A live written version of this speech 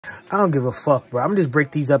I don't give a fuck, bro. I'm gonna just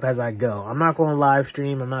break these up as I go. I'm not going to live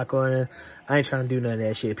stream. I ain't trying to do none of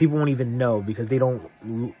that shit. People won't even know because they don't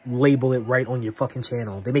label it right on your fucking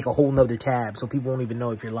channel. They make a whole nother tab so people won't even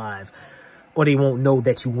know if you're live. Or they won't know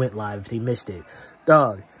that you went live if they missed it.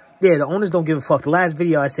 Dog. Yeah, the owners don't give a fuck. The last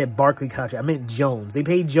video I said Barkley contract. I meant Jones. They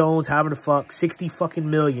paid Jones however the fuck, 60 fucking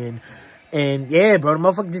million. And yeah, bro, the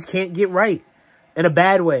motherfucker just can't get right. In a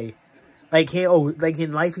bad way. Like, like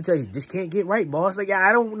in life, you tell you, just can't get right, boss. Like,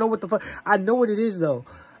 I don't know what the fuck. I know what it is, though.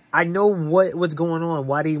 I know what's going on,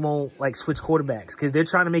 why they won't, like, switch quarterbacks. Because they're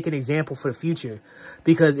trying to make an example for the future.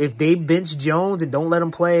 Because if they bench Jones and don't let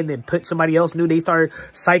him play and then put somebody else new, they start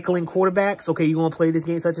cycling quarterbacks. Okay, you're going to play this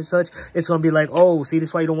game such and such. It's going to be like, oh, see, this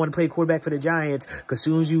is why you don't want to play quarterback for the Giants. Because as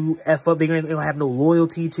soon as you F up, they're going to have no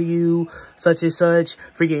loyalty to you, such and such.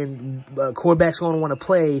 Freaking quarterback's going to want to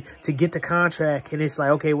play to get the contract. And it's like,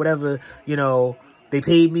 okay, whatever, you know. They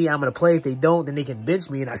paid me, I'm going to play. If they don't, then they can bench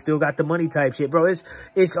me, and I still got the money type shit. Bro,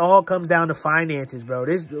 it's all comes down to finances, bro.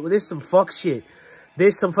 This some fuck shit.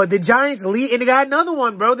 There's some fuck. The Giants lead, and they got another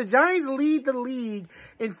one, bro. The Giants lead the league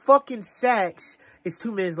in fucking sacks. It's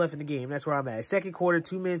 2 minutes left in the game. That's where I'm at. Second quarter,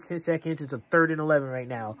 2 minutes, 10 seconds. It's a 3rd and 11 right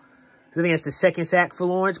now. I think that's the second sack for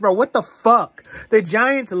Lawrence. Bro, what the fuck? The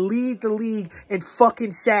Giants lead the league in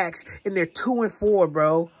fucking sacks, and they're 2 and 4,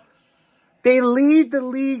 bro. They lead the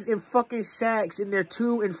league in fucking sacks, and they're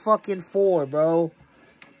 2 and fucking 4, bro.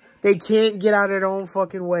 They can't get out of their own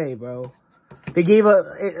fucking way, bro. They gave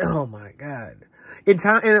oh my God. In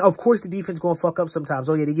time, and of course the defense gonna fuck up sometimes.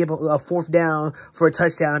 Oh yeah, they give a 4th down for a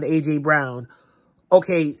touchdown to A.J. Brown.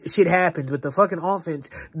 Okay, shit happens, but the fucking offense,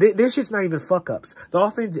 this shit's not even fuck-ups. The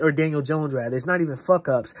offense, or Daniel Jones rather, it's not even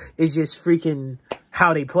fuck-ups. It's just freaking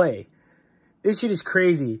how they play. This shit is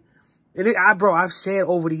crazy. And bro, I've said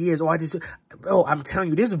over the years, I'm telling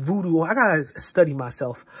you, there's a voodoo. I gotta study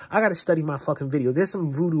myself. I gotta study my fucking videos. There's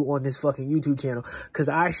some voodoo on this fucking YouTube channel. Cause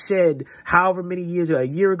I said, however many years, a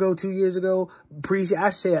year ago, 2 years ago, I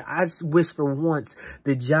said, I wish for once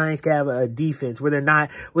the Giants could have a defense where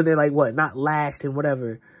they're like, what, not last and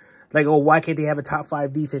whatever. Like, oh, why can't they have a top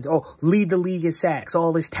 5 defense? Oh, lead the league in sacks,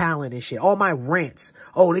 all this talent and shit. All my rants.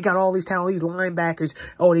 Oh, they got all these talent, these linebackers.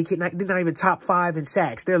 Oh, they're not even top 5 in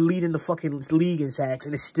sacks. They're leading the fucking league in sacks,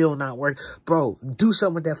 and it's still not working. Bro, do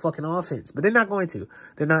something with that fucking offense. But they're not going to.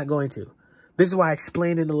 They're not going to. This is why I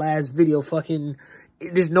explained in the last video,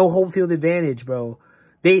 there's no home field advantage, bro.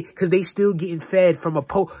 Cause they still getting fed from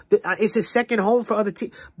it's a second home for other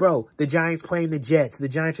teams. Bro, the Giants playing the Jets. The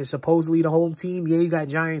Giants are supposedly the home team. Yeah, you got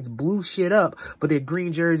Giants blue shit up, but they're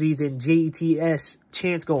green jerseys and JETS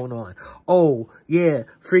chants going on. Oh, yeah,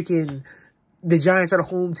 freaking the Giants are the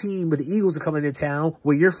home team, but the Eagles are coming to town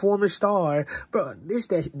with your former star. Bro,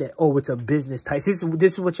 it's a business type. This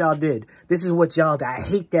is what y'all did. This is what y'all did. I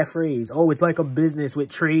hate that phrase. Oh, it's like a business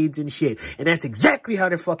with trades and shit. And that's exactly how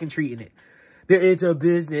they're fucking treating it. It's a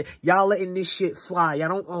business. Y'all letting this shit fly. Y'all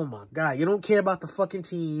don't, oh my God. You don't care about the fucking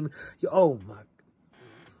team. Oh my.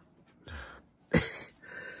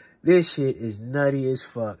 This shit is nutty as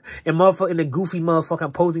fuck. And the goofy motherfucking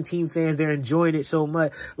opposing team fans, they're enjoying it so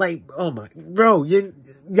much. Like, oh my, bro,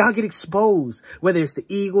 y'all get exposed. Whether it's the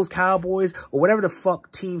Eagles, Cowboys, or whatever the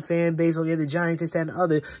fuck team fan base, or the Giants, this, that, and the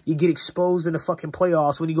other, you get exposed in the fucking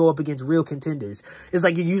playoffs when you go up against real contenders. It's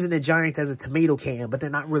like you're using the Giants as a tomato can, but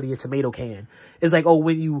they're not really a tomato can. It's like, oh,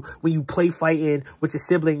 when you play fighting with your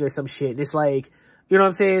sibling or some shit, and it's like, you know what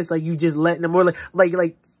I'm saying? It's like you just letting them, or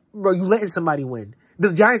like, bro, you letting somebody win.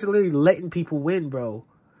 The Giants are literally letting people win, bro.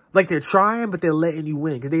 Like, they're trying, but they're letting you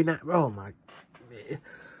win. Because they're not... Oh, my...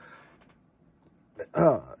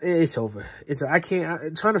 It's over. I'm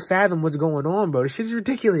trying to fathom what's going on, bro. This shit is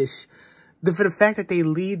ridiculous. For the fact that they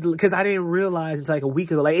lead... Because I didn't realize until like a week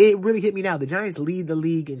ago. Like, it really hit me now. The Giants lead the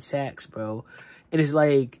league in sacks, bro. And it's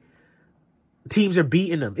like... Teams are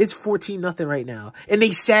beating them. It's 14-0 right now. And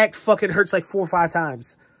they sacked fucking Hurts like 4 or 5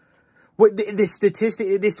 times. This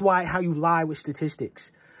is why how you lie with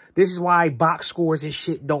statistics. This is why box scores and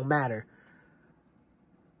shit don't matter.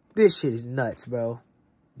 This shit is nuts, bro.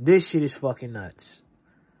 This shit is fucking nuts.